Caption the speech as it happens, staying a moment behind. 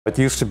It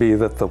used to be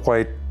that the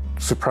white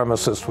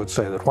supremacist would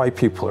say that white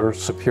people are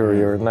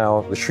superior, and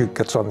now the shoe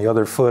gets on the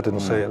other foot and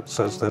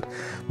says that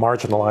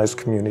marginalized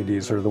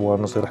communities are the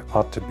ones that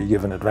ought to be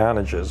given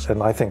advantages.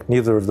 And I think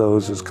neither of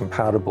those is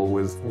compatible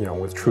with,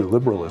 with true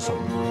liberalism.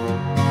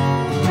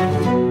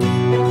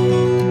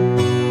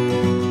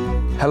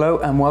 Hello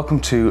and welcome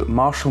to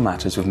Marshall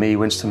Matters with me,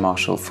 Winston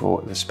Marshall,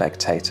 for The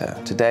Spectator.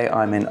 Today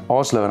I'm in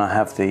Oslo and I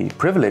have the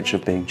privilege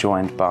of being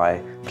joined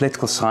by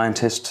political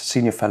scientist,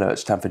 senior fellow at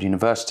Stanford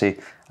University,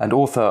 and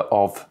author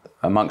of,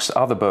 amongst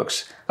other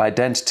books,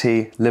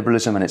 Identity,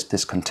 Liberalism and its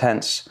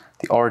Discontents,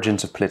 The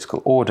Origins of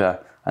Political Order,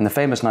 and the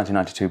famous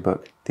 1992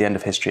 book, The End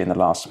of History and the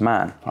Last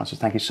Man. Francis,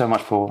 thank you so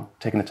much for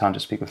taking the time to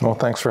speak with me. Well,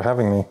 thanks for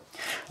having me.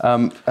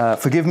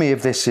 Forgive me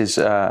if this is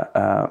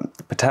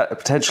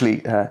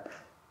potentially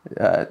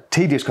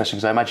tedious question,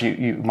 because I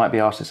imagine you might be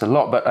asked this a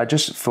lot, but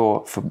just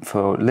for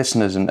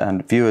listeners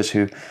and viewers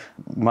who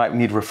might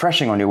need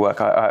refreshing on your work,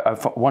 I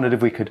wondered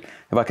if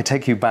I could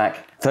take you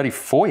back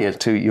 34 years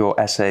to your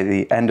essay,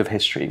 The End of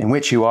History, in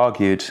which you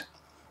argued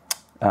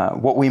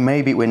what we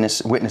may be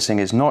witnessing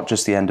is not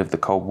just the end of the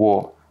Cold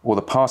War or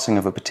the passing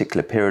of a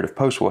particular period of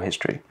post-war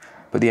history,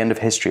 but the end of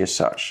history as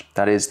such.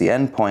 That is, the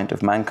end point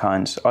of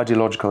mankind's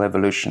ideological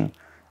evolution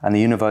and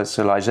the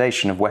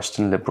universalization of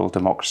Western liberal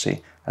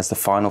democracy as the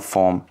final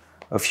form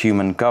of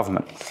human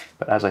government.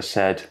 But as I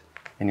said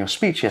in your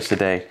speech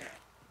yesterday,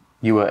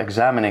 you were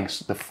examining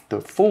the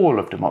fall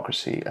of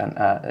democracy and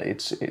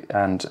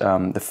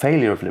the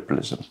failure of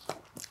liberalism.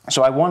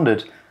 So I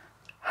wondered,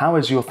 how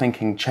has your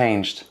thinking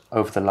changed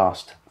over the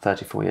last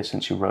 34 years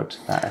since you wrote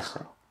that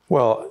essay?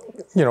 Well,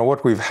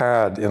 what we've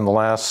had in the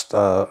last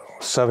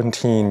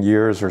 17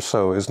 years or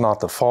so is not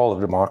the fall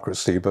of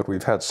democracy, but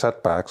we've had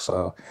setbacks.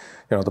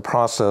 The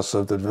process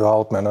of the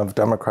development of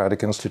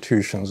democratic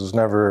institutions is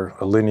never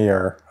a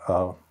linear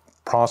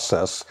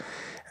process.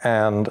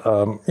 And,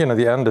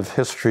 the end of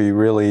history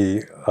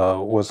really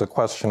was a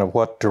question of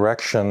what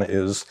direction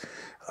is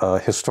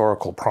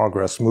historical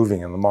progress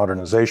moving in the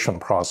modernization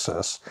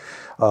process.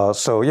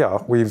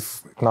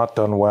 We've not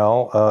done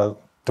well.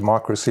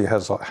 Democracy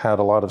has had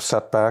a lot of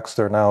setbacks.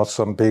 There are now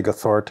some big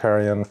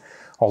authoritarian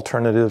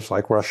alternatives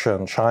like Russia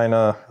and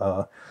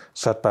China,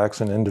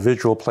 setbacks in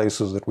individual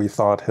places that we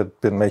thought had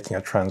been making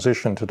a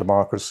transition to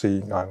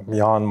democracy,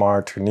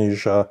 Myanmar,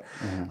 Tunisia,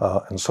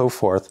 and so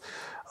forth.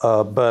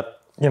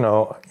 But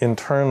in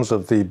terms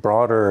of the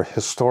broader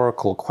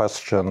historical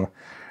question,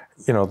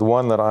 the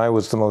one that I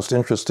was the most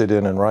interested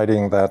in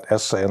writing that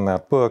essay in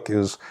that book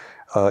is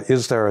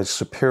there a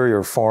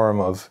superior form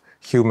of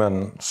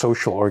human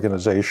social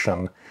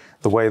organization,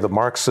 the way the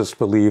Marxists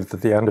believed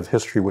that the end of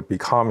history would be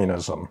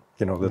communism,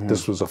 that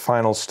this was a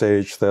final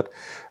stage that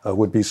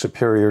would be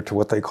superior to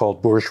what they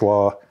called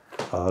bourgeois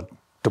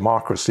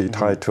democracy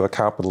tied to a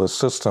capitalist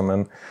system.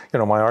 And,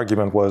 my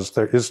argument was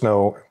there is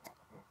no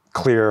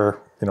clear,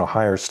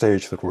 higher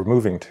stage that we're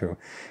moving to.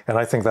 And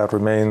I think that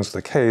remains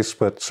the case,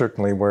 but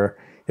certainly we're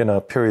in a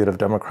period of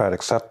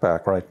democratic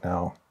setback right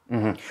now.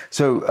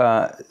 So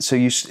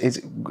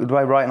do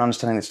I right in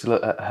understanding it's still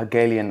a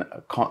Hegelian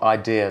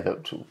idea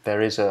that there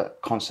is a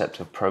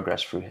concept of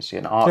progress through history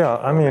and art? Yeah,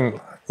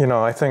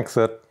 I think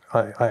that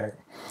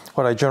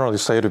what I generally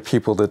say to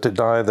people that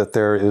deny that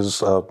there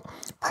is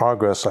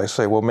progress, I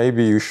say, well,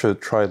 maybe you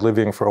should try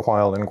living for a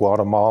while in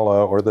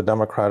Guatemala or the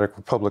Democratic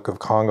Republic of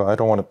Congo. I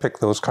don't want to pick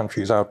those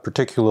countries out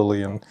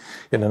particularly in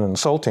an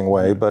insulting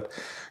way, but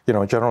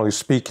generally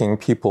speaking,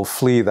 people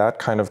flee that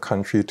kind of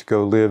country to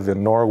go live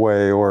in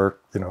Norway or,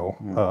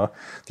 the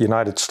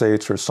United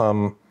States or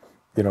some,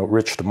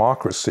 rich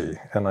democracy.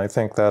 And I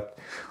think that,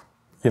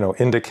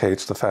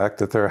 indicates the fact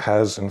that there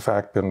has, in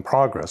fact, been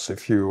progress.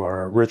 If you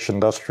are a rich,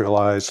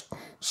 industrialized,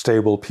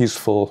 stable,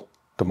 peaceful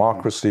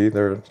democracy,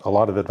 there are a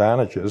lot of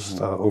advantages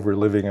over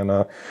living in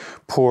a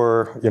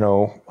poor,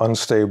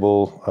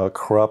 unstable,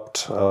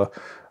 corrupt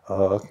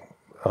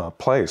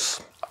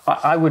place.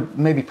 I would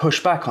maybe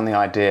push back on the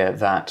idea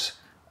that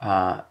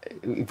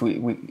if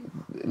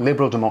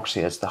liberal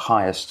democracy as the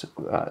highest,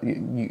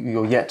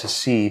 you're yet to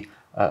see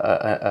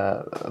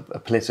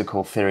a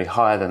political theory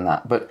higher than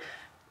that. But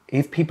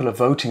if people are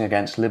voting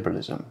against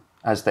liberalism,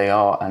 as they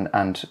are,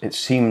 and it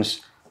seems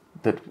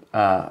that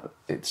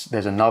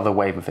there's another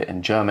wave of it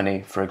in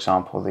Germany, for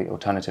example, the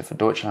Alternative for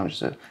Deutschland,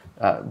 which is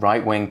a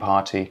right-wing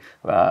party,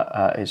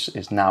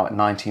 is now at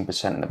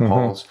 19% in the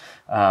polls.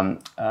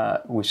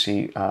 We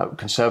see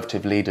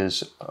conservative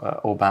leaders,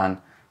 Orban,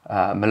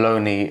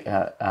 Meloni,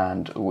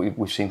 and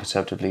we've seen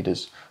conservative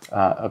leaders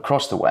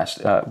across the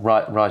West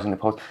rising in the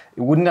polls.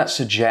 Wouldn't that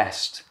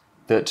suggest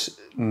that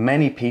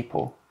many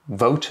people,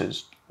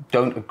 voters,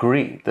 don't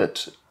agree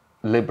that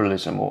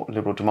liberalism or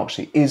liberal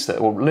democracy is that,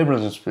 or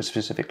liberalism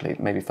specifically,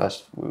 maybe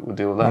first we'll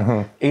deal with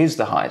that, is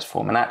the highest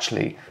form, and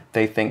actually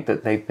they think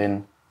that they've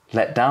been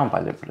let down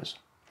by liberalism?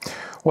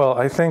 Well,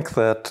 I think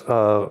that,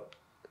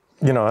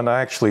 and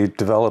I actually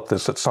developed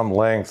this at some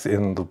length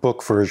in the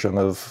book version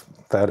of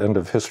that End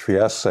of History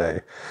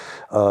essay.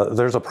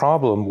 There's a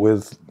problem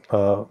with,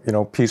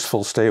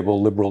 peaceful,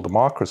 stable, liberal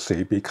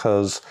democracy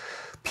because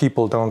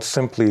people don't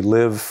simply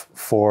live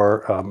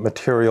for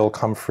material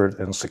comfort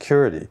and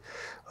security.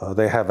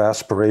 They have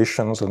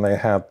aspirations and they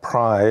have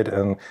pride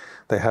and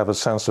they have a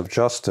sense of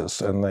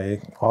justice, and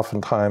they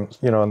oftentimes,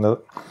 and the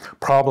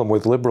problem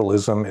with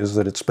liberalism is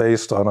that it's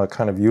based on a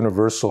kind of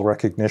universal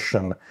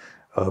recognition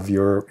of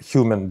your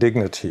human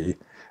dignity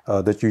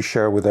that you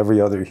share with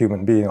every other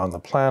human being on the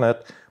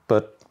planet.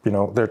 But,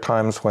 there are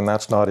times when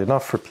that's not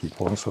enough for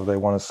people, and so they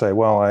want to say,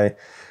 well,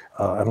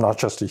 I'm not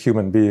just a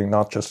human being,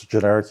 not just a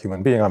generic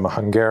human being, I'm a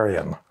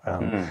Hungarian,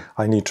 and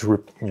I need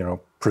to,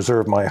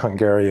 preserve my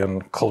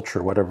Hungarian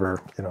culture,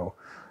 whatever,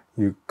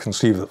 you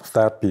conceive of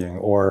that being.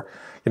 Or,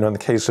 in the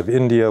case of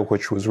India,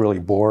 which was really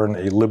born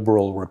a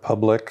liberal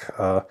republic,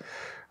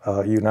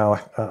 you now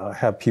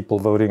have people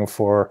voting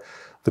for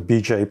the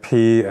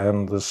BJP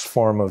and this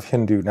form of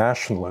Hindu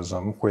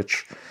nationalism,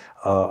 which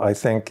I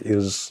think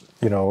is,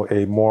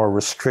 a more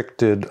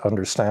restricted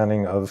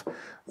understanding of,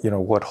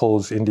 what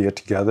holds India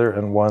together,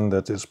 and one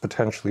that is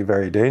potentially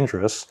very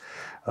dangerous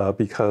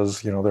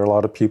because, there are a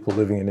lot of people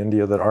living in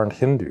India that aren't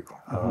Hindu.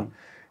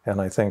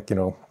 And I think,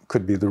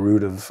 could be the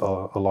root of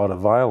a lot of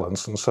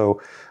violence. And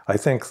so I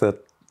think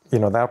that,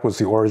 that was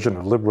the origin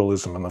of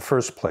liberalism in the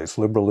first place.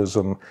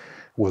 Liberalism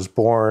was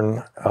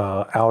born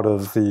out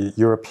of the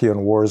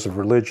European wars of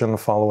religion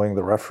following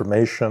the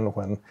Reformation,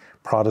 when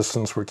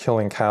Protestants were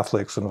killing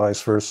Catholics and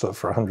vice versa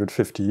for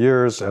 150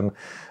 years. And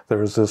there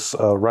was this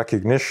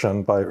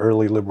recognition by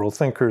early liberal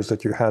thinkers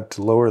that you had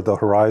to lower the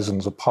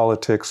horizons of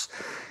politics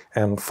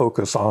and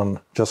focus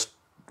on just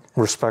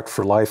respect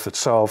for life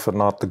itself and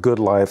not the good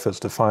life as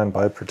defined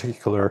by a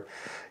particular,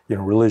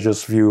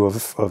 religious view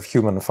of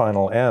human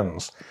final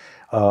ends.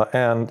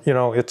 And,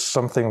 it's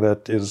something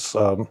that is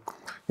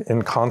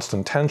in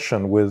constant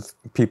tension with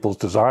people's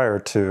desire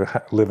to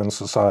live in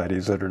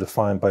societies that are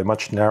defined by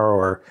much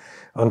narrower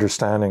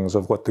understandings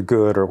of what the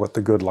good or what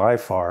the good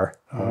life are.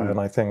 And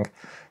I think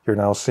you're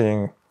now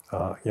seeing,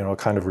 a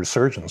kind of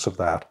resurgence of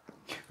that.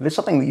 There's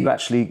something that you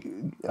actually,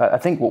 I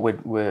think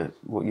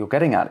what you're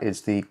getting at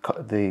is the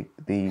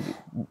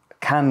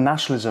can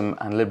nationalism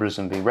and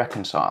liberalism be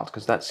reconciled?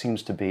 Because that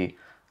seems to be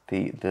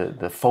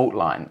the fault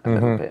line a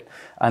little bit.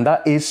 And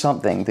that is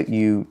something that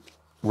you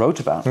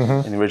wrote about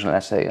in the original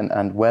essay,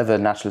 and whether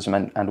nationalism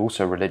and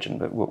also religion,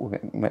 but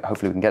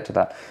hopefully we can get to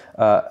that,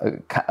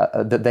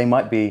 that they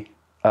might be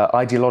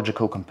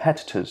ideological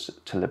competitors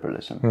to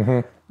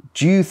liberalism.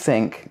 Do you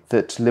think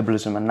that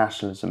liberalism and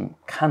nationalism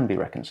can be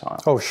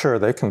reconciled? Oh, sure,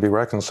 they can be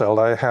reconciled.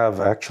 I have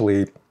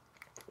actually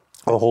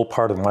a whole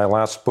part of my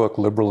last book,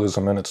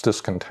 Liberalism and Its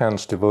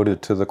Discontents,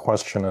 devoted to the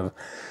question of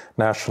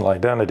national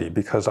identity,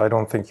 because I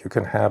don't think you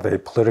can have a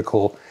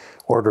political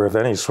order of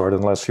any sort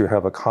unless you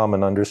have a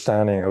common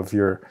understanding of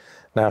your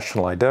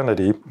national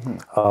identity.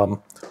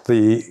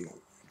 The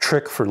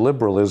trick for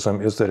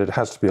liberalism is that it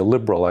has to be a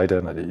liberal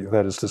identity.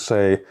 That is to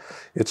say,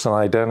 it's an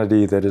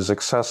identity that is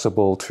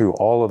accessible to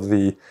all of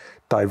the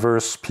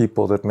diverse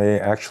people that may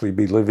actually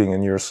be living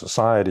in your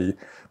society,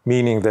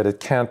 meaning that it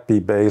can't be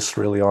based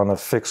really on a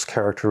fixed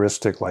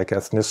characteristic like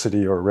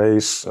ethnicity or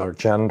race or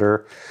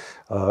gender.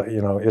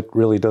 It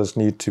really does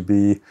need to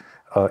be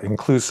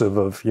inclusive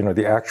of,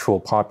 the actual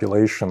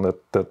population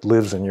that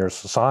lives in your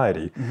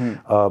society.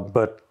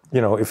 But,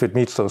 if it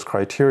meets those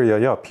criteria,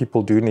 yeah,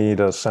 people do need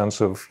a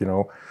sense of,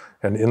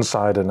 an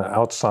inside and an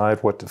outside,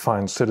 what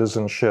defines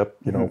citizenship,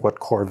 what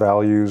core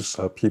values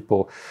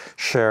people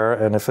share.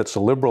 And if it's a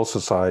liberal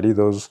society,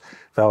 those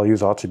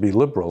values ought to be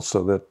liberal,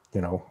 so that,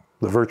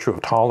 the virtue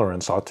of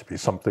tolerance ought to be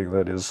something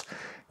that is,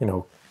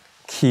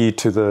 key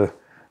to the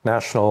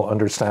national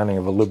understanding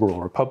of a liberal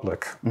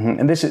republic.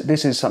 And this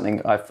is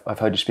something I've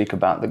heard you speak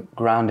about, the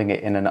grounding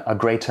it in a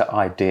greater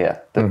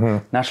idea,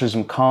 that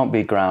nationalism can't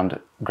be grounded,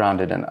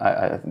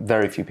 and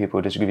very few people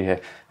would disagree here,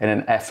 in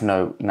an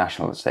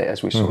ethno-national state,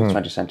 as we saw in the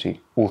 20th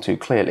century all too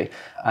clearly.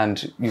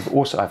 And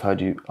I've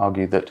heard you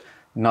argue that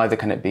neither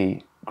can it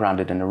be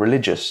grounded in a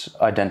religious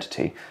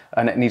identity,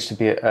 and it needs to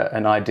be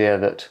an idea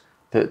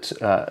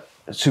that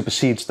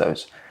supersedes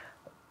those.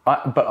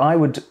 But I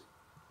would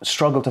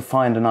struggle to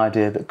find an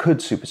idea that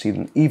could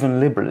supersede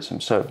even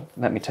liberalism. So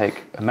let me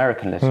take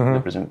American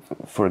liberalism,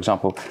 for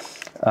example.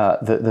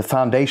 The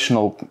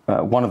foundational,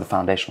 one of the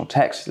foundational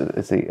texts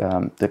is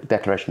the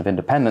Declaration of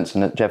Independence,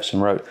 and that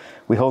Jefferson wrote,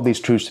 "We hold these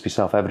truths to be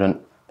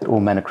self-evident, that all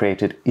men are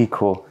created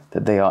equal,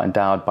 that they are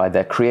endowed by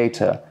their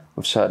creator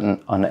with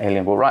certain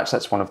unalienable rights."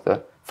 That's one of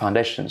the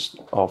foundations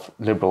of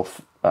liberal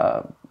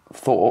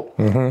thought,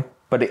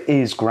 but it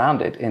is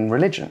grounded in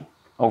religion.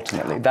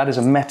 Ultimately, that is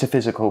a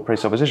metaphysical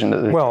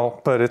presupposition.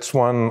 Well, but it's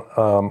one.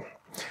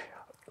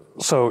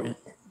 So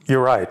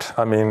you're right.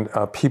 I mean,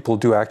 people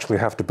do actually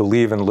have to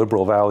believe in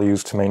liberal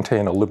values to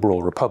maintain a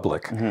liberal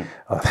republic.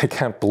 They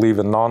can't believe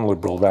in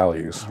non-liberal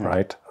values,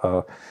 right?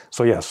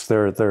 So yes,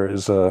 there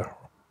is a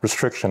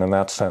restriction in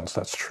that sense.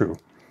 That's true.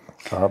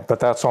 But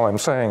that's all I'm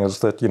saying is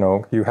that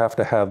you have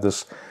to have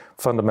this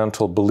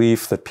fundamental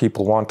belief that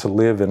people want to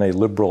live in a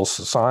liberal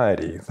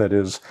society that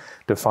is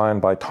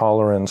defined by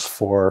tolerance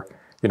for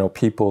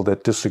people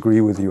that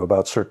disagree with you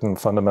about certain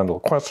fundamental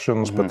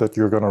questions, but that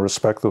you're going to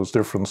respect those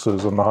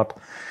differences and not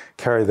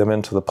carry them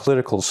into the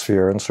political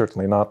sphere, and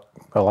certainly not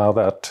allow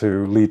that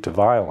to lead to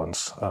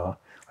violence.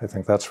 I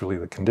think that's really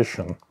the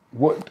condition.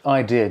 What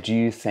idea do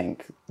you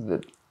think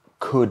that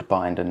could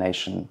bind a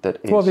nation that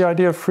is... Well, the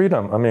idea of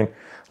freedom. I mean,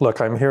 look,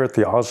 I'm here at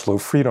the Oslo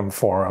Freedom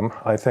Forum.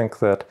 I think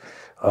that,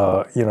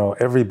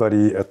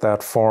 everybody at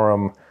that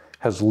forum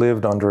has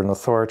lived under an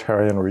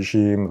authoritarian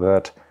regime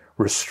that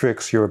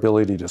restricts your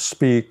ability to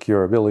speak,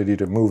 your ability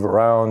to move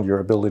around, your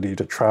ability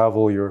to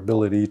travel, your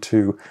ability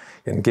to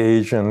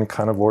engage in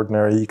kind of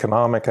ordinary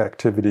economic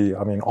activity.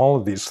 I mean, all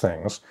of these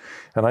things.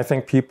 And I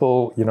think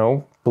people,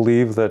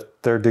 believe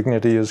that their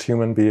dignity as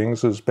human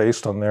beings is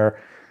based on their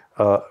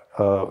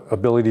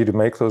ability to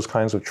make those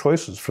kinds of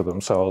choices for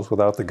themselves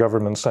without the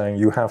government saying,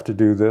 you have to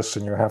do this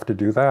and you have to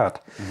do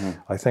that.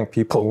 I think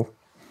people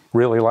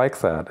really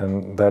like that.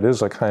 And that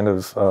is a kind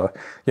of,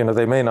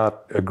 they may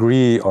not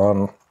agree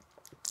on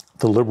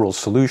the liberal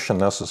solution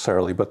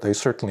necessarily, but they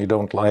certainly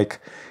don't like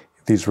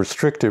these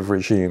restrictive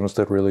regimes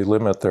that really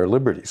limit their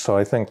liberty. So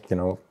I think,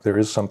 there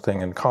is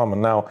something in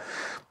common. Now,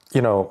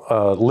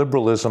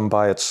 liberalism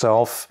by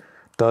itself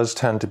does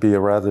tend to be a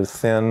rather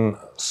thin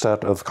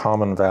set of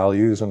common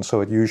values, and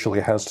so it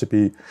usually has to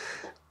be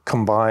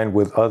combined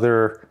with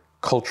other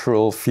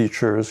cultural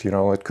features.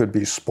 It could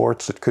be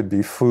sports, it could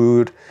be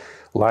food.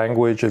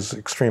 Language is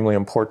extremely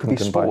important. It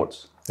could be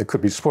sports. It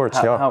could be sports,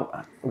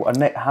 How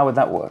would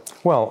that work?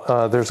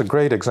 Well, there's a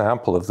great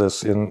example of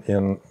this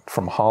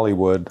from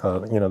Hollywood,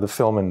 the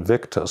film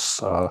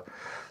Invictus.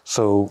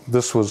 So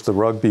this was the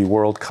Rugby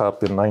World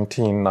Cup in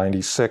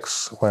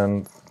 1996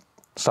 when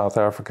South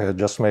Africa had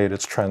just made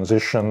its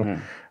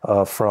transition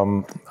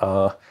from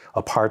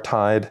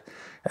apartheid.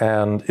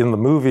 And in the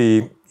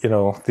movie,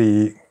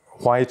 the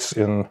whites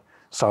in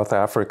South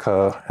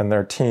Africa and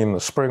their team, the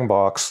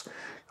Springboks,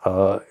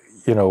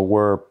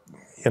 were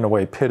in a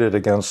way pitted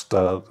against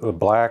the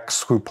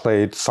blacks who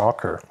played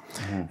soccer.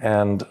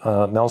 And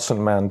Nelson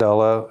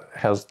Mandela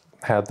has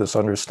had this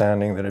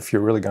understanding that if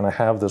you're really going to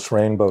have this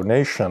rainbow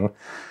nation,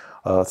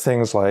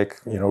 things like,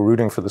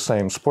 rooting for the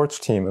same sports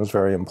team is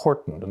very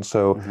important. And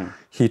so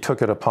he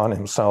took it upon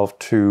himself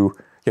to,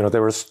 they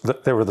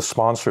were the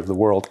sponsor of the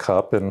World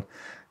Cup, and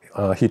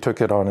he took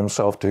it on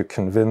himself to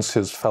convince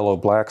his fellow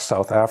black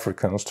South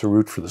Africans to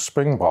root for the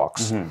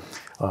Springboks.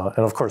 And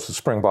of course, the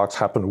Springboks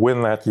happened to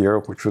win that year,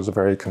 which was a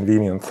very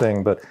convenient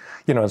thing. But,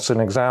 it's an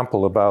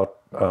example about,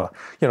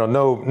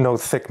 no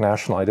thick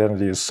national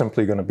identity is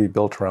simply going to be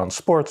built around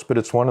sports, but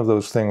it's one of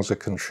those things that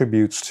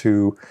contributes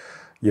to,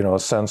 a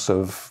sense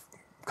of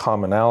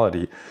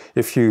commonality.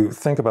 If you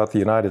think about the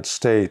United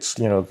States,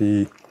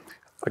 the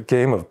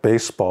game of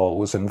baseball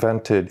was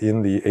invented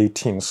in the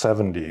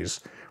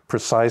 1870s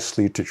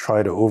precisely to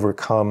try to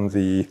overcome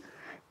the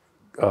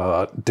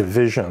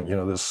division,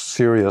 this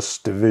serious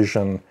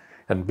division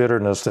and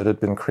bitterness that had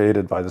been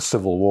created by the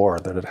Civil War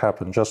that had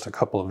happened just a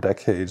couple of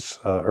decades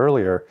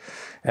earlier.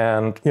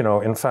 And,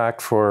 in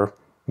fact, for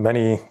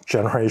many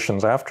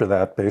generations after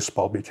that,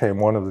 baseball became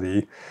one of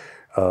the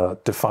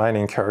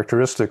defining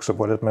characteristics of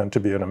what it meant to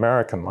be an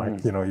American.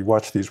 Like, you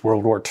watch these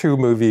World War II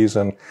movies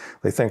and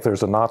they think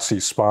there's a Nazi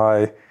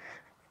spy.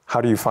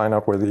 How do you find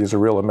out whether he's a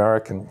real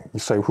American? You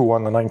say, who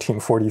won the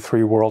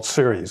 1943 World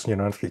Series?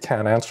 If you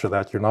can't answer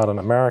that, you're not an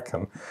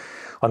American.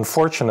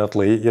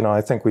 Unfortunately, I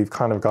think we've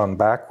kind of gone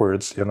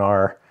backwards in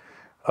our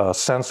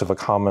sense of a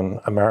common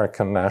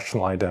American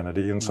national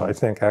identity. And so I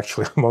think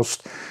actually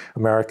most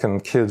American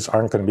kids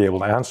aren't going to be able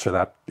to answer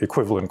that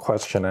equivalent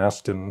question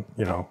asked in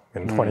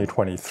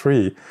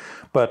 2023.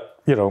 But,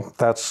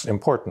 that's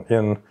important.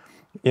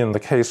 In the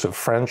case of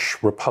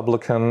French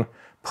Republican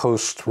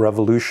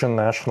post-revolution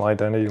national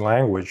identity,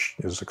 language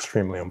is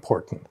extremely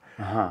important.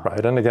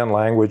 Right? And again,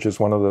 language is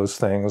one of those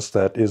things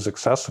that is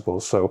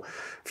accessible. So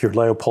if you're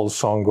Léopold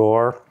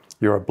Senghor,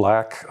 you're a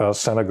black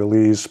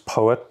Senegalese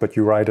poet, but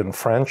you write in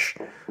French,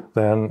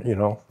 then,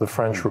 the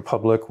French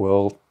Republic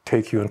will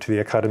take you into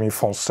the Académie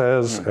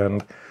Française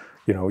and,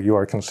 you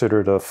are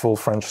considered a full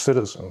French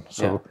citizen.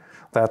 So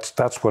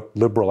that's what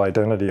liberal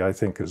identity, I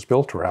think, is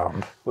built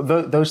around.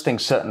 Well, those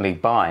things certainly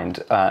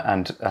bind.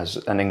 And as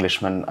an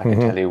Englishman, I can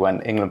tell you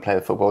when England play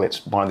the football,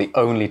 it's one of the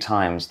only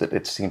times that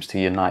it seems to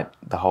unite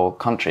the whole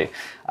country.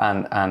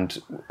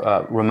 And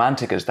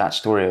romantic as that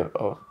story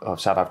of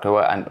South Africa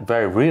were, and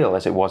very real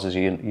as it was as a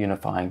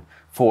unifying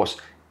force,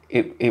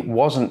 it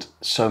wasn't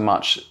so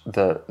much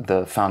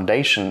the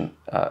foundation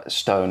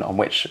stone on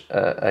which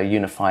a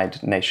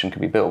unified nation could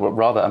be built, but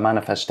rather a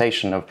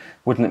manifestation of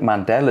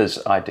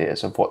Mandela's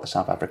ideas of what the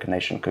South African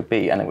nation could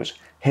be, and it was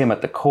him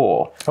at the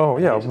core. Oh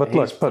yeah,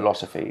 his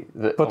philosophy.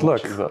 But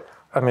look,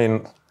 I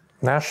mean,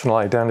 national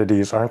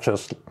identities aren't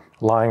just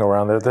lying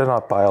around there. They're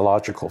not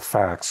biological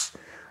facts.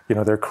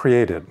 They're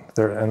created.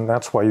 And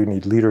that's why you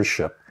need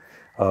leadership.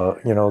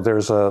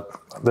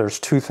 There's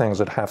two things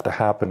that have to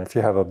happen if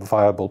you have a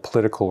viable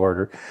political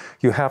order.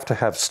 You have to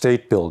have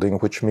state building,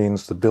 which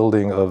means the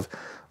building of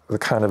the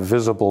kind of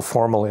visible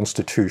formal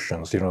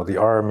institutions, the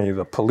army,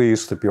 the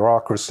police, the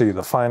bureaucracy,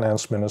 the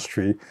finance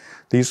ministry,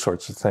 these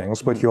sorts of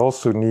things. But you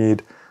also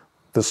need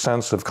the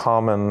sense of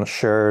common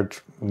shared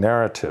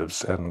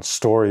narratives and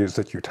stories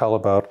that you tell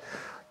about,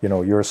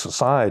 your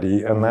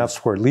society. And that's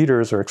where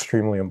leaders are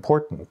extremely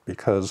important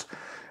because,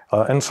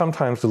 and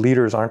sometimes the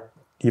leaders aren't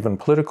even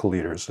political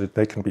leaders.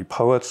 They can be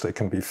poets, they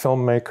can be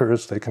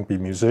filmmakers, they can be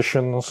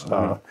musicians,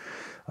 and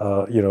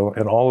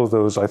all of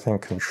those, I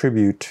think,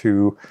 contribute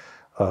to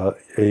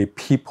a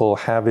people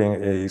having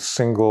a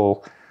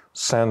single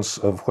sense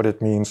of what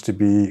it means to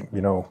be,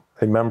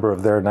 a member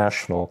of their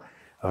national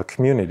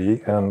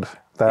community, and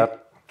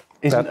that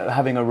isn't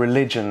having a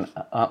religion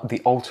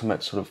the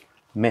ultimate sort of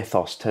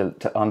mythos to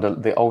under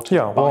the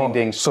ultimate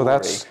binding story. So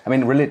that's,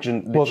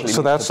 religion literally means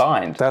to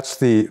bind. That's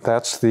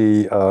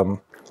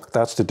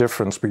the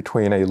difference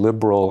between a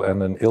liberal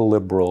and an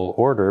illiberal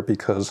order,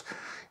 because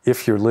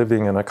if you're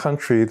living in a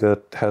country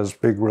that has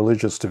big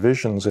religious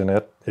divisions in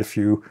it, if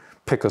you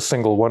pick a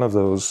single one of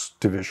those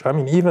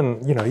divisions, even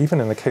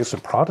in the case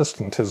of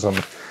Protestantism,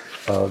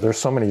 there's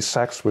so many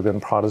sects within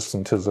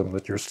Protestantism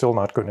that you're still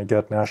not going to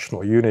get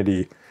national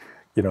unity,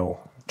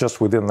 just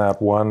within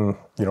that one,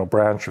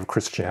 branch of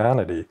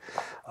Christianity.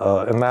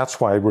 And that's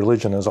why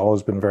religion has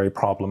always been very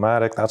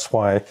problematic. That's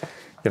why,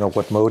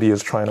 what Modi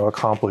is trying to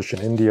accomplish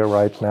in India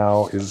right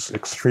now is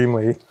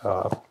extremely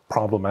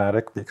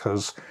problematic,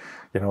 because,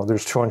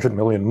 there's 200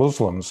 million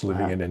Muslims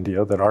living in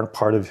India that aren't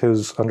part of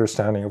his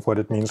understanding of what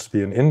it means to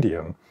be an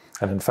Indian.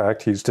 And in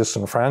fact, he's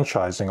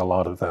disenfranchising a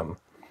lot of them.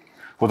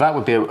 Well, that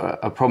would be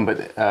a problem,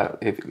 but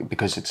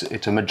because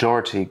it's a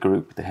majority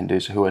group, the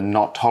Hindus, who are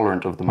not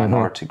tolerant of the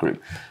minority group.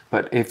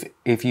 But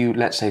if you,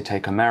 let's say,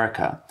 take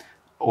America,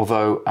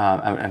 although,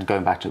 and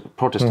going back to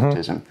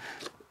Protestantism,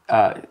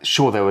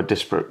 sure, there were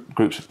disparate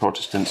groups of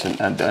Protestants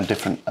and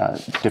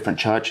different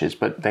churches,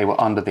 but they were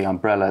under the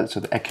umbrella,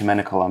 so the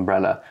ecumenical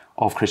umbrella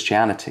of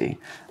Christianity.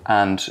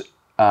 And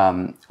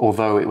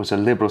although it was a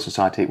liberal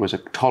society, it was a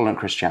tolerant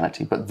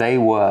Christianity, but they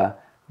were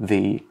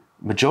the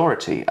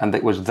majority, and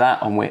it was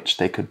that on which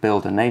they could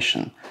build a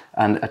nation.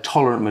 And a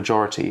tolerant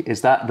majority,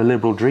 is that the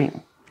liberal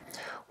dream?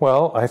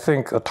 Well, I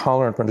think a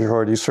tolerant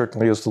majority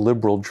certainly is the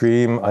liberal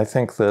dream. I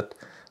think that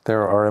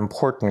there are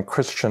important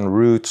Christian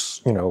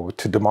roots,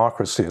 to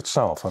democracy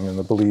itself.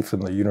 The belief in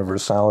the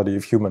universality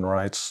of human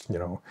rights,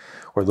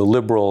 or the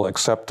liberal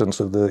acceptance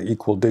of the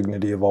equal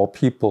dignity of all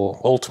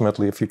people,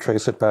 ultimately, if you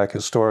trace it back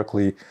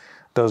historically,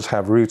 does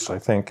have roots, I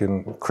think,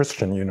 in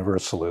Christian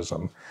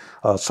universalism.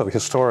 So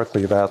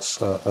historically, that's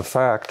a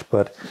fact,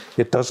 but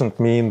it doesn't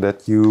mean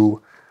that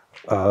you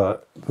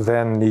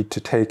then need to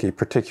take a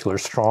particular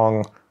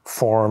strong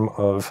form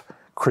of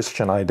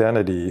Christian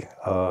identity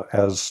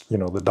as,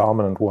 the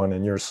dominant one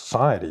in your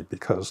society,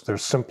 because there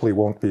simply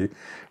won't be.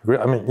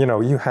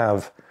 You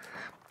have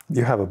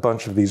a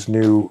bunch of these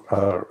new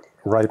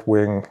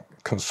right-wing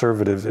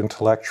conservative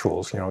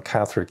intellectuals,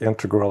 Catholic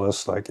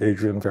integralists like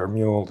Adrian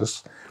Vermeule,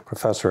 this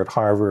professor at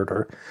Harvard,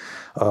 or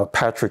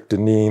Patrick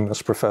Deneen,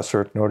 this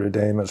professor at Notre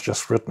Dame, has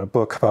just written a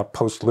book about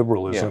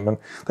post-liberalism, and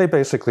they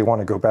basically want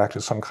to go back to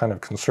some kind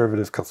of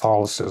conservative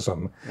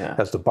Catholicism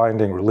as the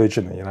binding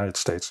religion in the United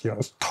States.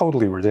 It's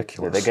totally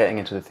ridiculous. They're getting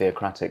into the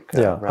theocratic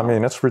realm.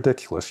 It's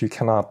ridiculous. You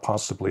cannot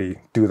possibly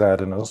do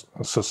that in a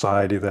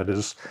society that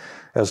is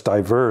as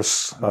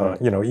diverse.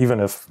 Even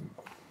if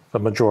the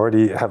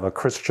majority have a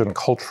Christian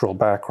cultural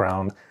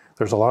background,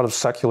 there's a lot of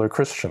secular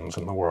Christians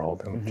in the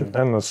world,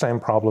 and the same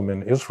problem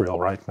in Israel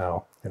right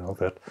now.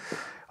 That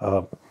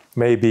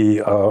maybe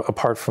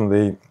apart from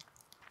the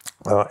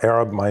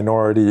Arab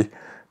minority,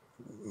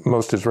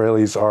 most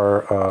Israelis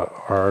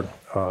are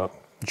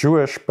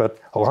Jewish, but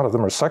a lot of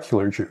them are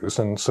secular Jews,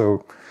 and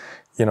so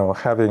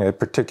having a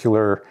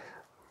particular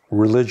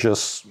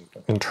religious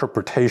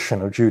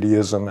interpretation of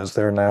Judaism as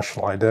their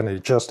national identity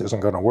just isn't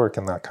going to work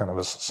in that kind of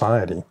a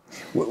society.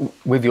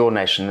 With your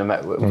nation,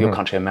 with your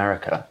country,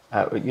 America,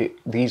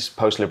 these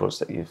post-liberals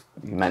that you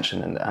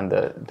mentioned and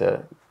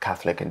the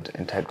Catholic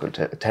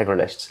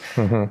integralists,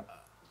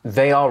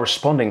 they are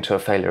responding to a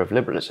failure of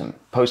liberalism,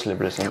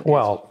 post-liberalism.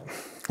 Well,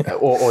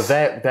 or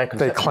their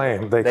they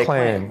claim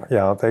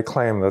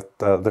that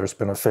there's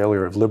been a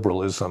failure of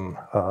liberalism.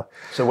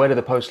 So where do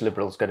the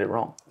post-liberals get it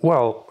wrong?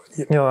 Well,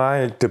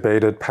 I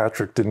debated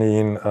Patrick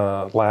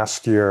Deneen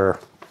last year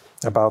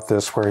about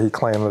this, where he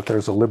claimed that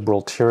there's a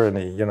liberal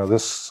tyranny.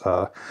 This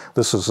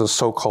is a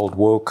so-called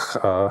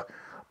woke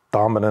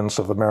dominance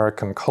of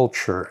American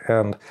culture,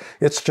 and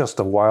it's just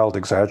a wild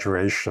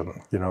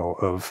exaggeration,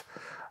 of.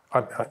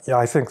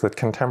 I think that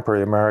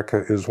contemporary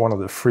America is one of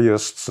the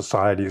freest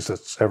societies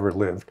that's ever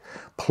lived.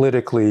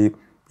 Politically,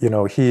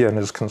 he and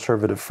his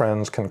conservative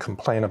friends can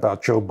complain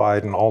about Joe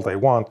Biden all they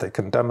want. They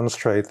can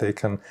demonstrate. They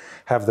can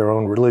have their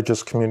own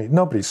religious community.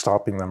 Nobody's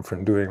stopping them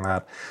from doing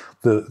that.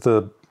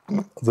 The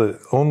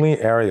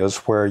only areas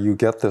where you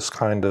get this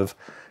kind of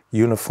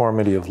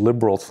uniformity of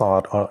liberal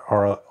thought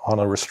are on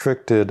a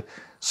restricted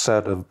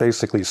set of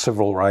basically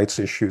civil rights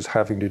issues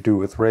having to do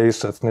with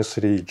race,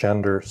 ethnicity,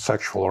 gender,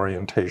 sexual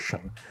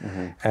orientation.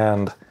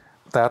 And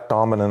that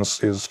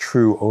dominance is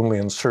true only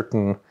in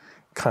certain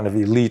kind of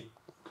elite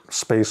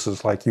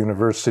spaces like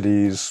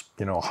universities,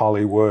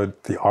 Hollywood,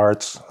 the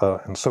arts,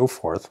 and so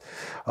forth.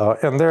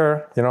 And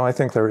there, I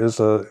think there is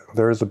a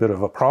bit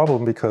of a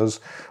problem, because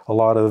a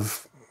lot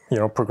of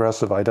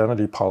progressive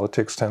identity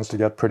politics tends to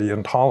get pretty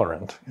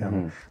intolerant,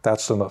 and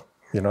that's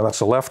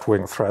a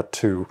left-wing threat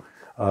to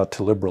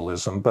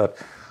liberalism. But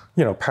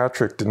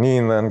Patrick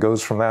Deneen then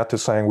goes from that to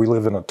saying we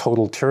live in a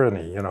total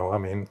tyranny. I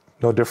mean,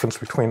 no difference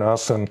between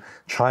us and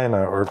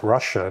China or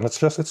Russia, and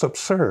it's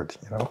absurd.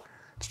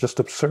 It's just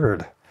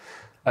absurd.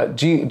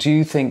 Do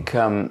you think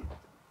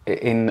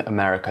in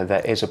America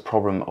there is a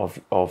problem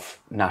of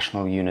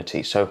national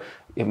unity? So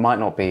it might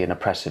not be an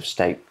oppressive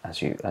state,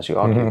 as you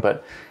argue,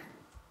 but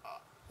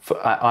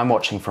I'm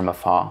watching from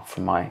afar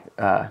from my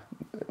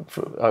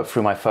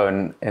through my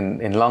phone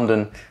in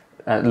London,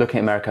 looking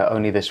at America.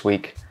 Only this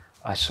week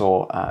I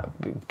saw,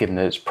 given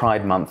that it's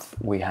Pride Month,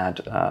 we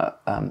had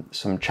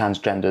some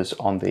transgenders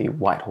on the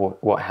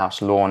White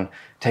House lawn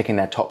taking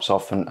their tops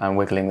off and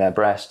wiggling their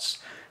breasts,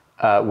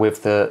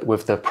 with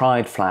the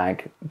Pride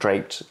flag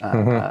draped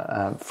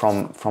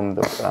from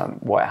the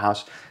White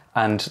House,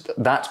 and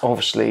that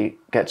obviously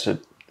gets a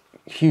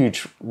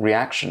huge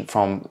reaction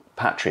from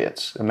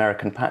patriots,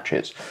 American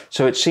patriots.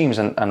 So it seems,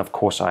 and of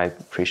course I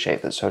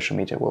appreciate that social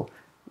media will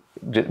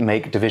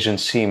make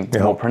divisions seem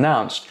more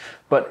pronounced,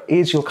 but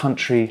is your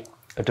country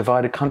a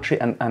divided country,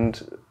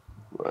 and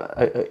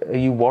are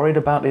you worried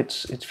about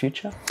its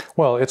future?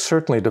 Well, it's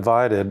certainly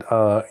divided.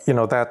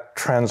 That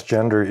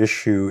transgender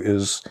issue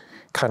is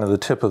kind of the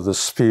tip of the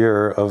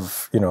spear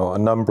of, a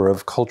number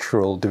of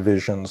cultural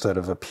divisions that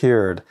have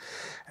appeared.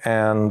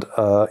 And,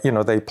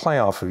 they play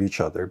off of each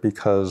other,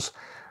 because,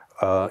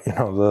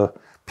 the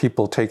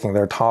people taking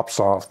their tops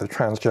off, the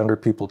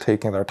transgender people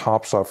taking their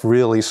tops off,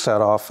 really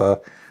set off a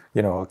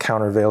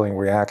countervailing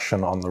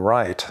reaction on the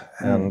right.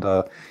 And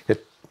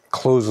it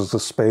closes the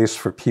space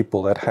for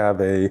people that have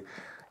a,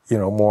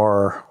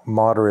 more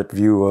moderate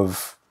view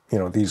of,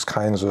 these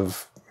kinds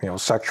of,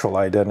 sexual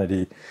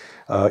identity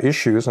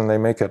issues, and they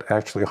make it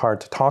actually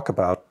hard to talk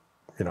about,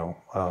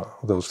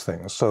 those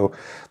things. So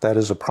that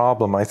is a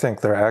problem. I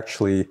think there are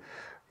actually,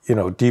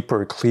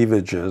 deeper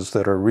cleavages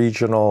that are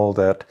regional,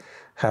 that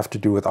have to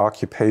do with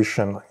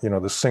occupation.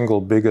 The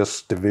single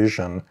biggest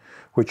division,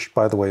 which,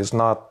 by the way, is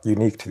not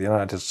unique to the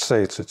United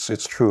States.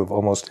 It's true of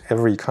almost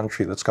every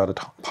country that's got a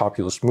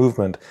populist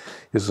movement,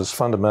 is this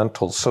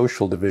fundamental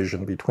social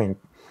division between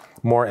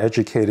more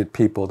educated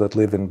people that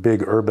live in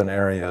big urban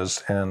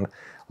areas and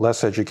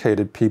less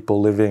educated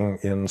people living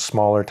in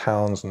smaller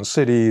towns and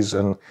cities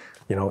and,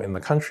 in the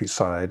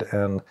countryside.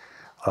 And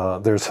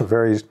there's a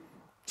very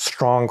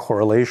strong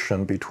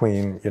correlation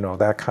between,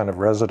 that kind of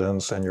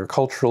residence and your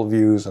cultural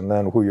views, and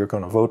then who you're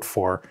going to vote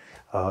for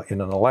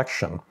in an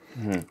election.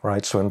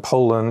 Right. So in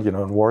Poland,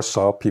 in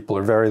Warsaw, people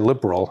are very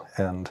liberal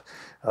and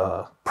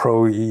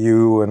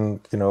pro-EU, and,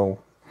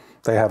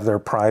 they have their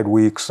pride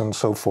weeks and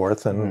so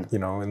forth. And,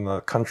 in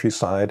the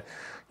countryside,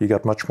 you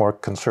get much more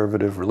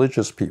conservative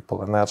religious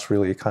people. And that's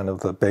really kind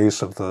of the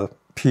base of the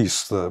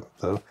PiS, the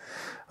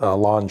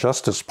Law and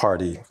Justice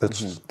Party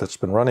that's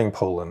been running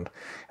Poland.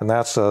 And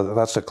that's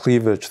a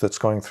cleavage that's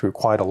going through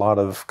quite a lot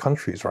of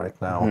countries right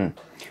now.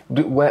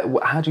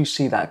 How do you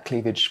see that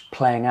cleavage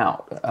playing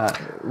out?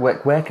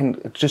 Where can,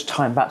 just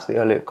tying back to the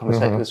earlier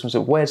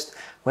conversation,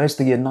 where's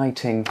the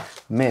uniting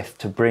myth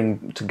to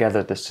bring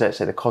together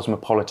the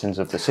cosmopolitans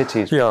of the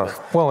cities, with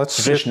the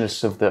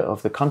traditionalists of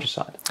the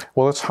countryside?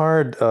 Well, it's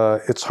hard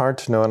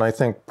to know, and I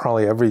think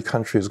probably every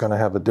country is going to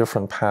have a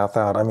different path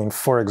out. I mean,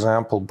 for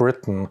example,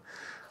 Britain,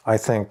 I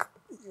think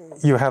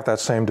you have that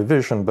same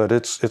division, but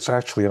it's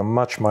actually a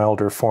much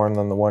milder form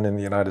than the one in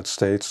the United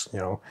States.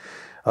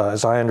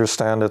 As I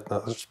understand it,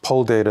 there's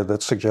poll data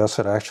that suggests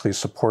that actually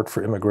support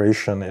for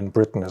immigration in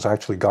Britain has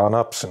actually gone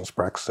up since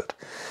Brexit,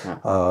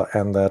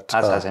 and that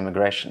as has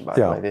immigration, by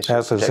the way.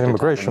 As has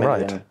immigration,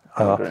 right?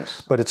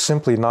 But it's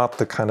simply not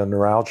the kind of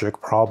neuralgic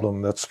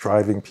problem that's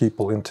driving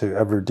people into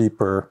ever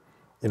deeper,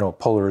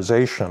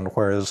 polarization.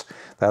 Whereas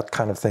that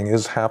kind of thing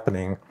is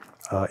happening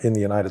in the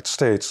United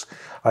States.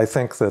 I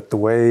think that the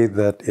way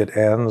that it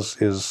ends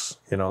is,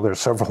 there's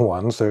several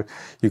ones.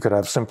 You could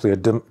have simply a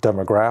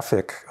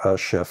demographic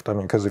shift. I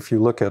mean, because if you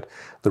look at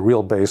the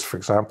real base, for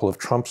example, of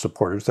Trump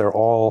supporters, they're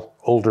all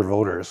older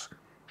voters.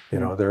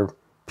 They're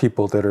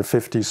people that are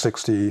 50,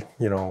 60,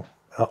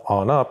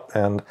 on up.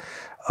 And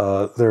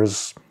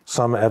there's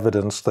some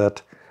evidence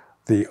that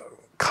the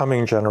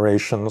coming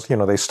generations,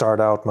 they start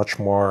out much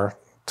more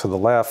to the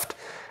left.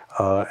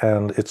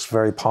 And it's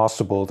very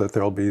possible that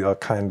there'll be a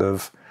kind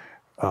of,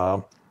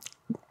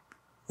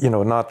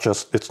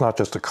 it's not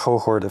just a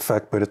cohort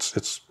effect, but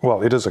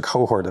it is a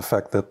cohort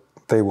effect that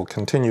they will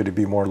continue to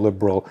be more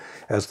liberal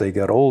as they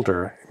get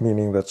older,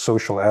 meaning that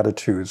social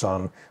attitudes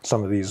on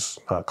some of these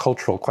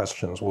cultural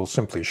questions will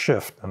simply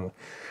shift. And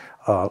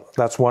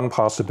that's one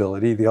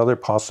possibility. The other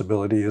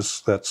possibility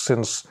is that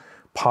since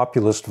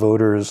populist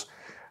voters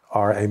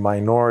are a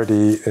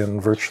minority in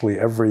virtually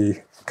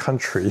every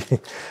country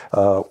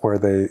where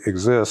they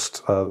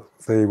exist,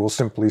 they will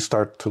simply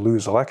start to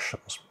lose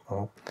elections.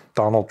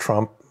 Donald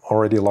Trump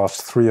already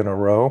lost 3 in a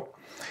row,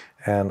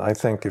 And I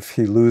think if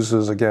he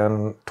loses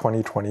again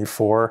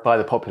 2024... By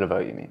the popular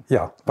vote, you mean?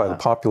 Yeah, by the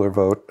popular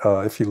vote.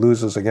 If he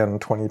loses again in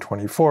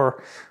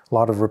 2024, a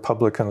lot of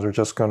Republicans are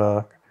just going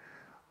to,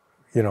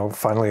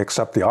 finally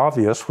accept the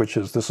obvious, which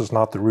is this is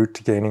not the route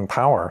to gaining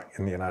power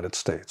in the United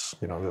States.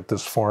 That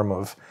this form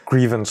of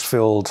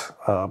grievance-filled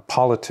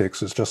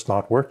politics is just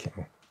not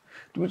working.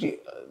 Would you,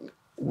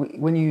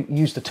 when you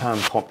use the term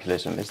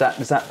populism, is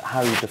that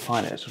how you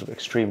define it? Sort of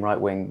extreme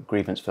right-wing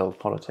grievance-filled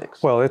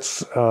politics? Well,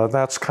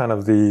 that's kind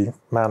of the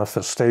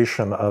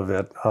manifestation of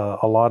it.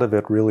 A lot of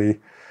it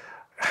really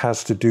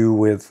has to do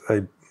with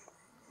a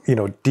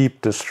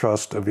deep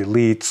distrust of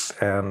elites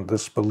and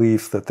this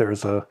belief that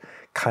there's a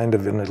kind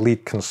of an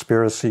elite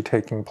conspiracy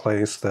taking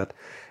place that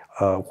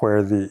where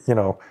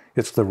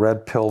it's the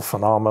red pill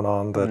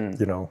phenomenon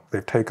that,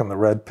 they've taken the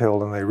red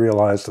pill and they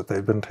realize that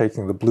they've been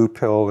taking the blue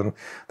pill and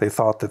they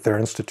thought that their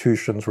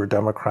institutions were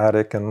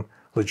democratic and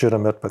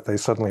legitimate, but they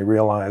suddenly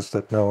realized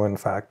that no, in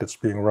fact, it's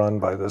being run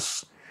by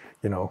this,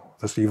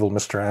 this evil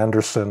Mr.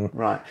 Anderson.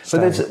 Right. So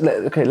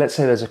let's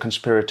say there's a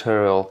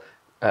conspiratorial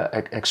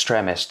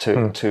extremist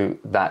to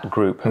that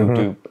group who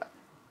do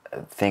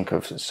think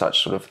of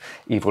such sort of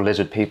evil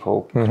lizard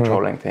people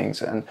controlling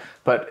things,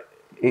 but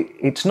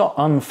it's not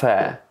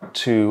unfair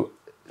to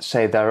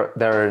say there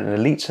are an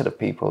elite set of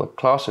people, a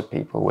class of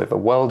people with a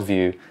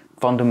worldview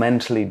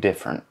fundamentally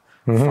different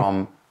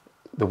from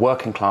the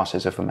working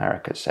classes of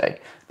America, say.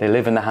 They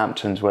live in the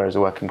Hamptons, whereas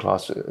the working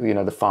class,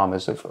 the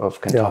farmers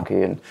of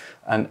Kentucky,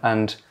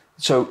 and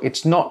so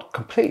it's not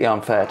completely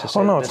unfair to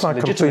say there's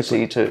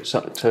legitimacy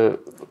to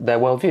their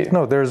worldview.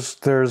 No, there's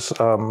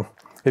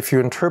if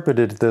you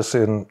interpreted this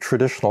in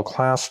traditional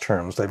class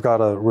terms, they've got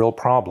a real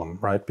problem,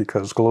 right?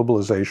 Because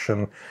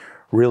globalization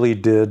really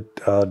did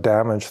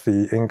damage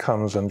the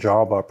incomes and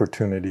job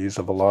opportunities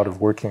of a lot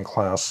of working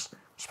class,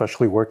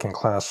 especially working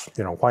class,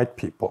 white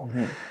people.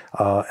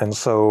 And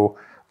so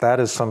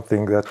that is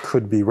something that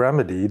could be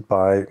remedied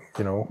by,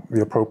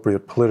 the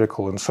appropriate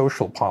political and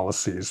social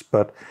policies.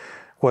 But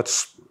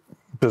what's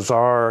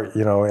bizarre,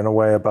 in a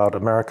way about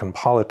American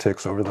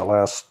politics over the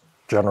last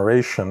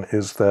generation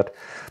is that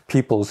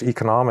people's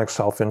economic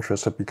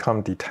self-interest have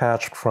become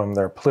detached from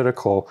their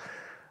political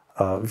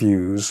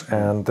views,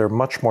 and they're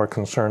much more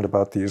concerned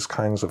about these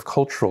kinds of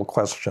cultural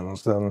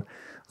questions than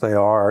they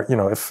are,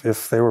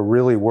 if they were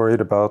really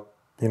worried about,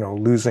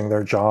 losing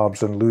their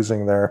jobs and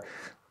losing their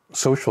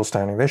social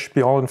standing, they should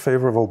be all in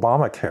favor of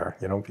Obamacare,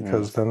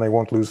 because then they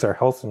won't lose their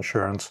health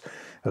insurance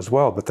as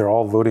well. But they're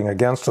all voting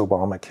against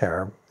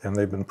Obamacare, and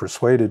they've been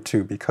persuaded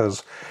to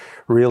because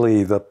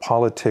really the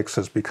politics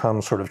has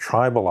become sort of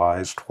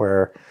tribalized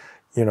where,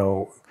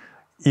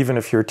 even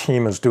if your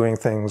team is doing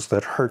things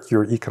that hurt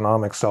your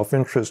economic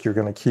self-interest, you're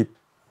going to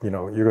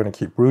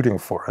keep rooting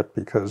for it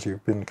because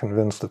you've been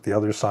convinced that the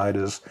other side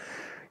is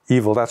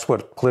evil. That's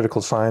what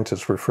political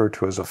scientists refer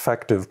to as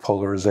affective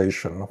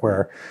polarization,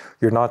 where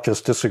you're not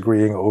just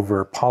disagreeing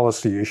over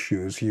policy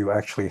issues, you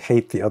actually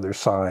hate the other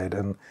side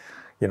and,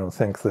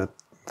 think that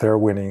their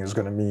winning is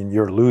going to mean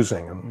you're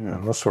losing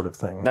and this sort of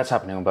thing. That's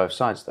happening on both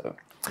sides, though.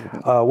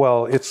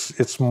 Well,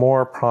 it's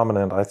more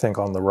prominent, I think,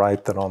 on the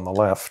right than on the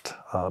left.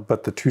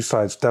 But the two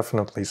sides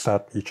definitely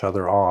set each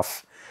other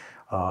off.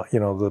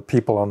 The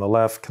people on the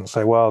left can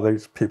say, well,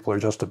 these people are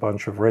just a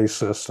bunch of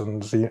racists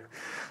and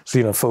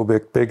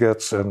xenophobic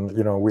bigots, and,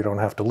 we don't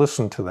have to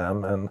listen to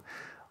them. And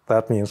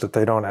that means that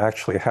they don't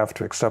actually have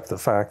to accept the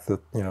fact that,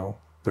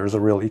 there's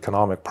a real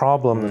economic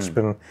problem that's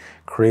been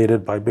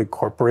created by big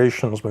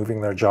corporations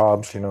moving their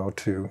jobs,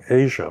 to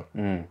Asia.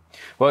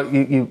 Well,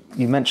 you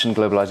mentioned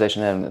globalization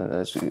there,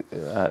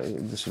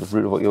 the sort of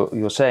root of what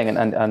you're saying,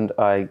 and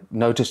I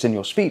noticed in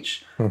your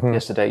speech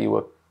yesterday you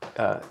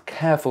were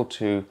careful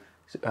to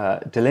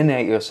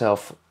delineate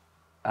yourself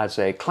as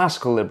a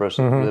classical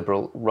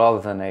liberal rather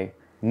than a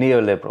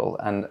neoliberal,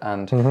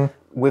 and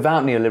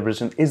without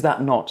neoliberalism, is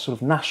that not sort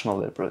of national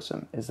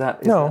liberalism?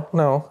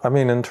 No. I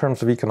mean, in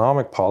terms of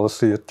economic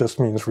policy, it just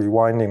means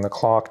rewinding the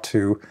clock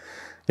to,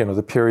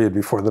 the period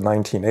before the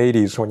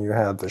 1980s when you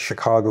had the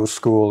Chicago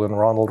School and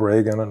Ronald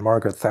Reagan and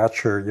Margaret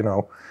Thatcher,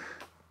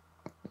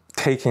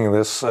 taking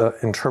this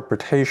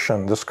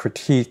interpretation, this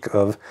critique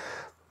of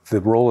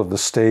the role of the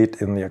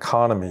state in the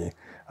economy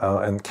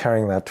and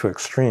carrying that to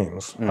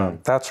extremes.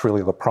 That's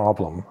really the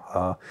problem,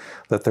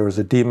 that there was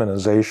a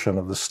demonization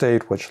of the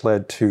state which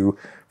led to,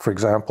 for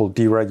example,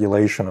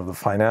 deregulation of the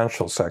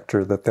financial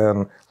sector that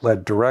then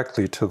led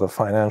directly to the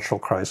financial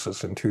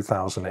crisis in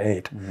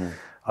 2008.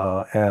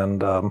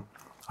 And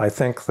I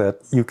think that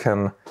you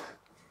can,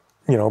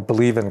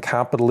 believe in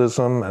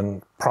capitalism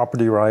and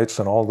property rights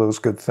and all those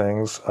good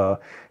things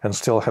and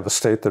still have a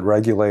state that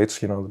regulates,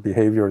 the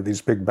behavior of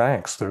these big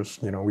banks.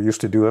 We used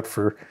to do it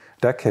for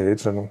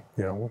decades and,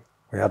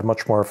 we had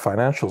much more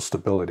financial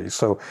stability.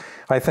 So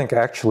I think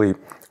actually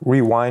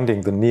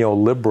rewinding the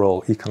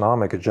neoliberal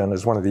economic agenda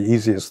is one of the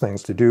easiest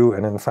things to do.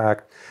 And in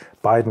fact,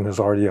 Biden has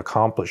already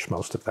accomplished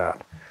most of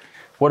that.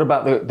 What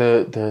about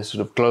the sort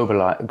of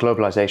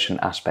globalization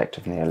aspect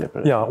of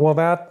neoliberalism? Yeah, well,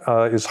 that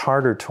is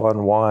harder to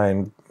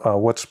unwind.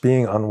 What's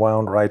being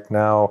unwound right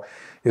now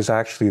is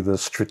actually the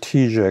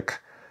strategic,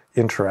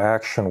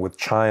 interaction with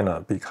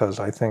China, because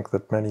I think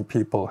that many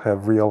people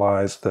have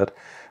realized that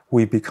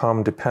we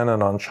become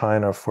dependent on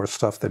China for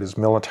stuff that is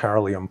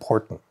militarily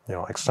important,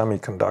 like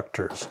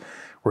semiconductors,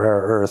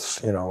 rare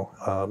earths,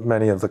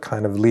 many of the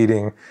kind of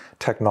leading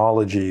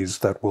technologies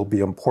that will be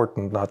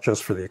important not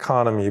just for the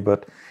economy,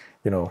 but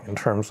in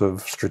terms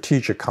of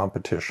strategic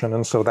competition.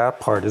 And so that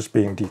part is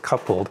being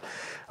decoupled.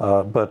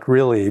 But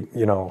really,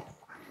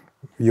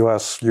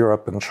 US,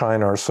 Europe, and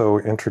China are so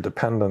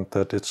interdependent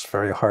that it's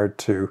very hard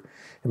to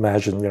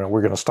imagine,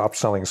 we're going to stop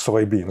selling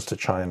soybeans to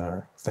China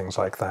or things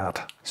like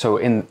that. So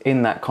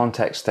in that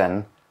context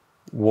then,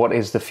 what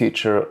is the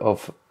future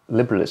of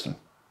liberalism?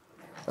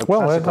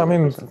 Well,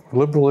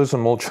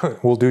 liberalism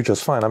will do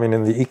just fine.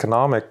 In the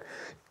economic,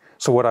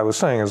 so what I was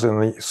saying is in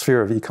the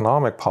sphere of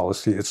economic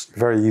policy, it's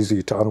very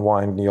easy to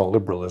unwind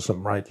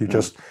neoliberalism, right? You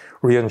just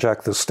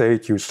re-inject the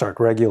state, you start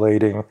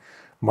regulating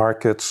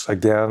markets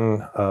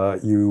again,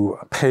 you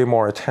pay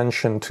more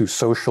attention to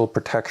social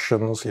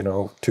protections,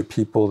 to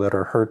people that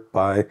are hurt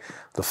by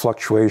the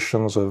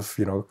fluctuations of,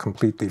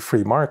 completely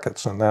free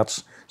markets. And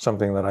that's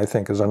something that I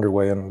think is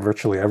underway in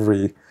virtually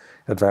every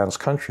advanced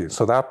country.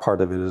 So that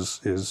part of it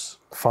is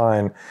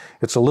fine.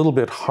 It's a little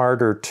bit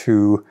harder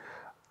to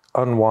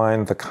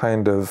unwind the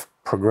kind of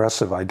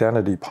progressive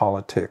identity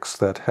politics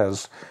that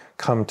has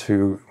come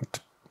to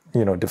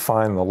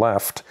define the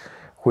left,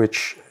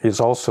 which is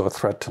also a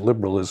threat to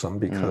liberalism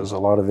because a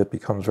lot of it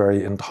becomes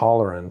very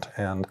intolerant.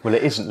 And well,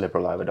 it isn't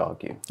liberal, I would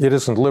argue. It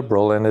isn't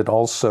liberal, and it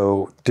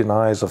also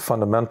denies a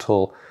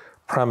fundamental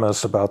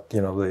premise about the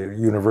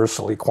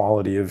universal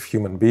equality of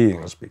human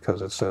beings,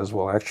 because it says,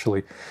 well,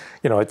 actually,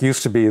 it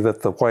used to be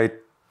that the white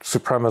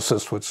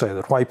supremacists would say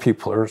that white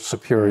people are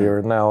superior,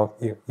 and now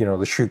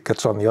the shoe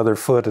gets on the other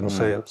foot and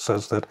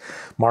says that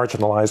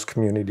marginalized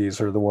communities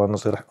are the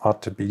ones that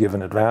ought to be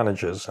given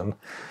advantages, and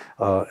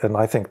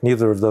I think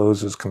neither of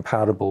those is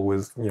compatible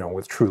with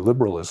with true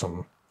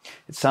liberalism.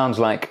 It sounds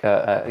like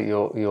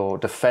you're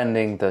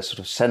defending the sort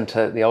of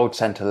center, the old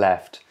center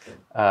left.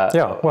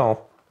 Yeah,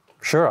 well,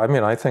 sure.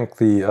 I think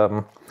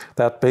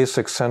that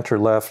basic center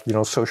left,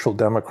 social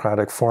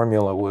democratic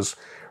formula was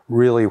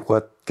really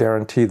what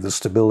guaranteed the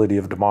stability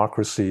of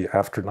democracy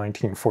after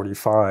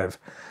 1945,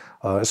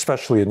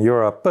 especially in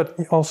Europe, but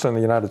also in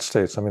the United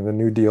States. The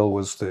New Deal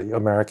was the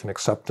American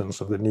acceptance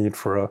of the need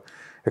for an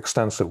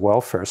extensive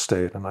welfare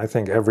state, and I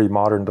think every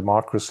modern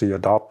democracy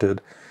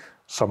adopted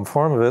some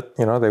form of it.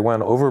 They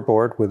went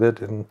overboard with it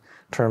in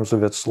terms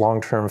of its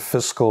long-term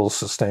fiscal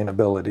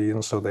sustainability,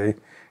 and so they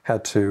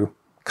had to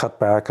cut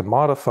back and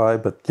modify,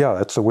 but yeah,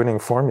 it's a winning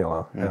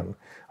formula, and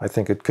I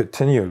think it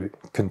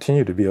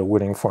continue to be a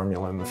winning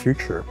formula in the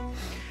future.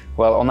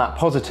 Well, on that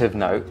positive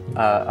note,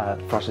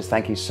 Francis,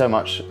 thank you so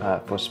much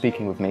for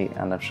speaking with me,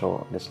 and I'm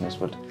sure listeners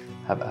would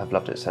have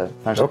loved it. So,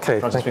 okay,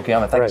 Francis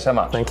Fukuyama, thank you so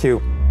much. Thank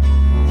you.